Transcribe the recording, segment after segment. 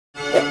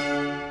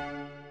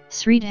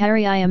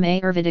Sreedhareeyam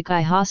Ayurvedic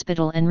Eye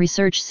Hospital and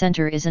Research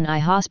Centre is an eye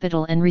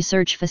hospital and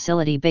research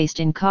facility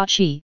based in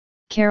Kochi,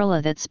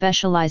 Kerala that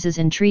specialises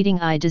in treating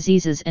eye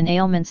diseases and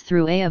ailments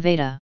through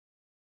Ayurveda.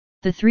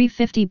 The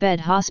 350-bed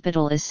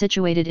hospital is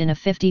situated in a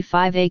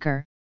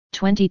 55-acre,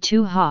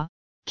 22-ha,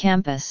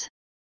 campus.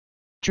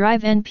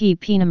 Drive NP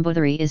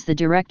Namboothiri is the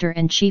director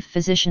and chief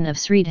physician of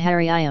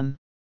Sreedhareeyam.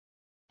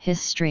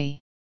 History.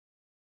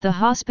 The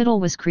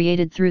hospital was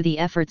created through the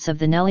efforts of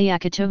the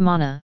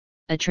Neliyakatumana,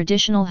 a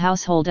traditional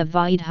household of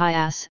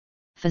Vaidhyas,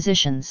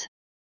 physicians.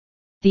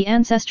 The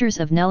ancestors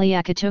of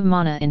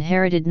Neliyakatumana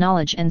inherited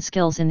knowledge and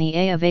skills in the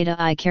Ayurveda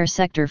eye care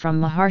sector from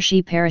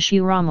Maharshi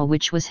Parashurama,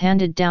 which was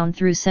handed down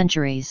through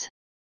centuries.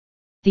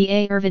 The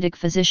Ayurvedic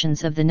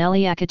physicians of the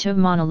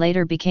Neliyakatumana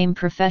later became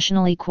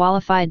professionally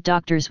qualified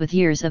doctors with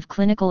years of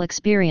clinical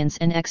experience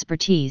and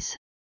expertise.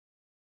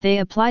 They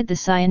applied the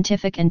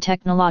scientific and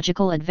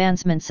technological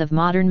advancements of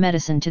modern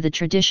medicine to the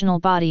traditional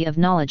body of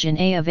knowledge in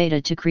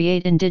Ayurveda to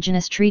create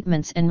indigenous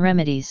treatments and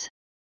remedies.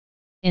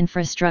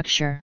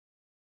 Infrastructure.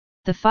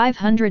 The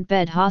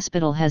 500-bed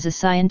hospital has a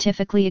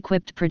scientifically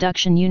equipped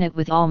production unit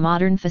with all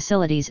modern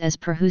facilities as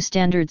per WHO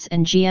standards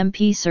and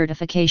GMP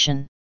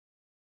certification.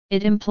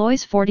 It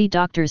employs 40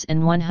 doctors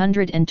and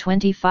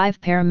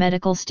 125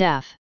 paramedical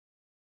staff.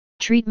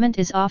 Treatment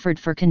is offered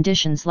for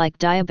conditions like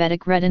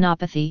diabetic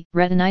retinopathy,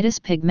 retinitis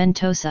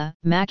pigmentosa,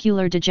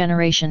 macular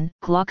degeneration,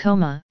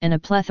 glaucoma, and a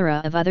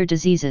plethora of other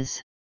diseases.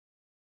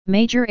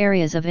 Major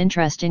areas of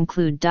interest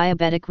include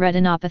diabetic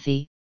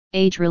retinopathy,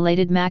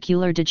 age-related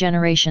macular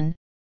degeneration,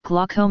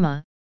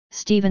 glaucoma,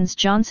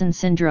 Stevens-Johnson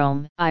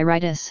syndrome,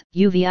 iritis,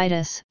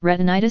 uveitis,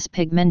 retinitis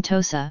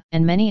pigmentosa,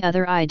 and many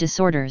other eye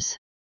disorders.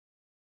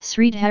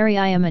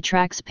 Sreedhareeyam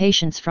attracts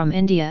patients from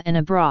India and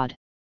abroad.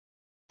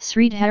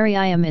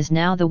 Sreedhareeyam is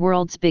now the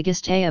world's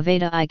biggest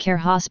Ayurveda eye care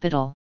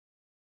hospital.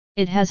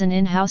 It has an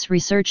in-house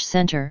research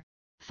center,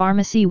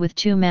 pharmacy with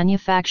 2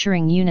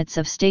 manufacturing units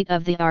of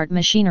state-of-the-art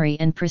machinery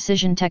and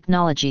precision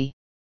technology.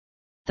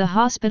 The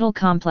hospital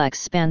complex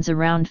spans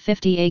around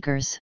 50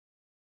 acres.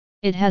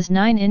 It has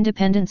 9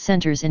 independent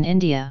centers in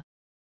India.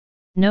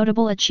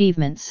 Notable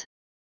achievements.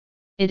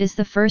 It is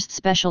the first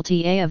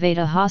specialty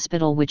Ayurveda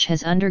hospital which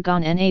has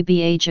undergone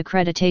NABH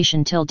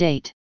accreditation till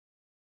date.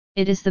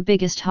 It is the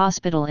biggest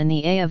hospital in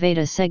the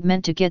Ayurveda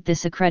segment to get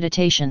this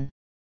accreditation.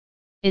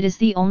 It is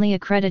the only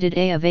accredited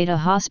Ayurveda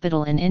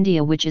hospital in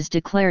India which is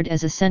declared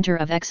as a centre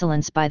of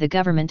excellence by the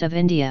Government of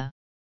India.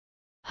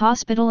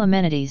 Hospital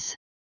amenities.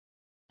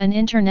 An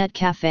internet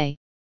cafe,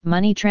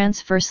 money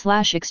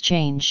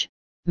transfer/exchange,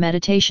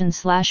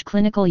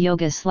 meditation/clinical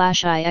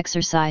yoga/eye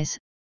exercise,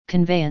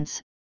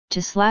 conveyance,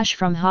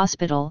 to/from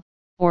hospital,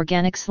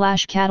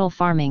 organic/cattle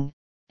farming,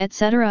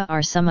 etc.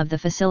 are some of the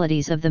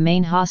facilities of the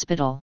main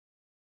hospital.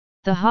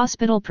 The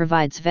hospital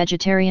provides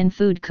vegetarian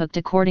food cooked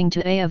according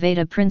to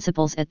Ayurveda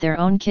principles at their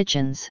own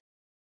kitchens.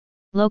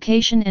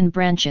 Location and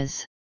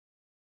branches.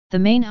 The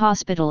main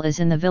hospital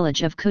is in the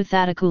village of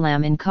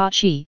Kuthathakulam in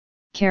Kochi,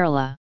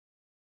 Kerala.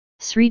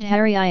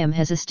 Sreedhareeyam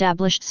has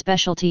established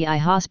specialty eye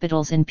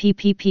hospitals in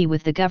PPP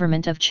with the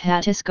government of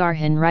Chhattisgarh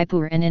in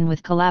Raipur and in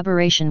with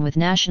collaboration with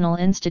National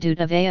Institute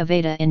of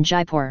Ayurveda in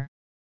Jaipur.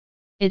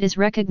 It is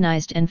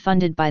recognized and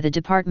funded by the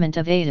Department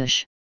of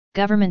Ayush,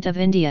 Government of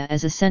India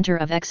as a centre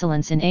of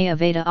excellence in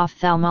Ayurveda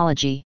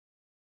ophthalmology.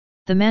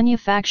 The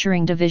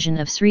manufacturing division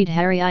of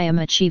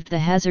Sreedhareeyam achieved the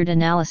Hazard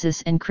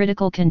Analysis and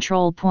Critical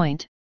Control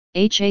Point,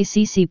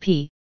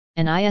 HACCP,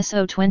 and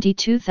ISO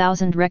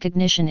 22000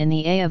 recognition in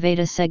the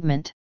Ayurveda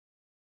segment.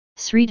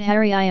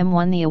 Sreedhareeyam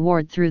won the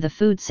award through the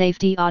food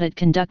safety audit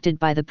conducted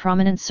by the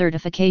prominent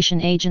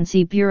certification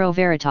agency Bureau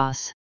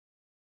Veritas.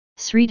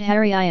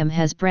 Sreedhareeyam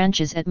has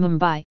branches at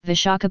Mumbai,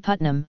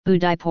 Visakhapatnam,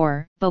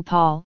 Udaipur,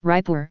 Bhopal,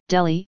 Raipur,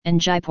 Delhi,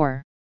 and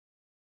Jaipur.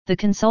 The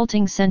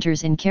consulting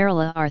centres in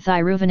Kerala are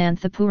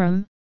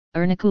Thiruvananthapuram,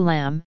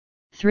 Ernakulam,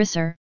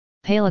 Thrissur,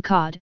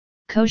 Palakkad,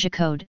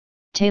 Kozhikode,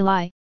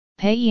 Talai,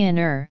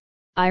 Payyanur,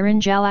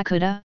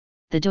 Irinjalakuda,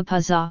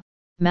 Thadupuzha,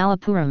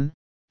 Malappuram,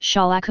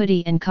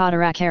 Shalakudi and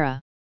Kottarakara.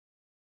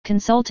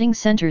 Consulting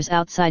centres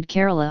outside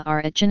Kerala are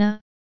at Chennai,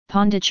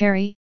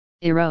 Pondicherry,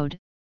 Erode,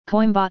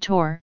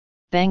 Coimbatore,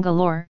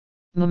 Bangalore,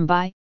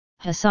 Mumbai,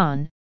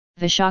 Hassan,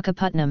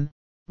 Visakhapatnam,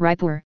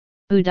 Raipur,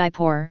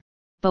 Udaipur,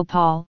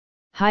 Bhopal,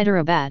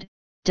 Hyderabad,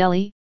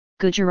 Delhi,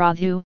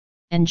 Gujarat,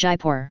 and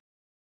Jaipur.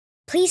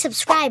 Please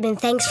subscribe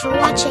and thanks for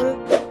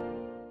watching.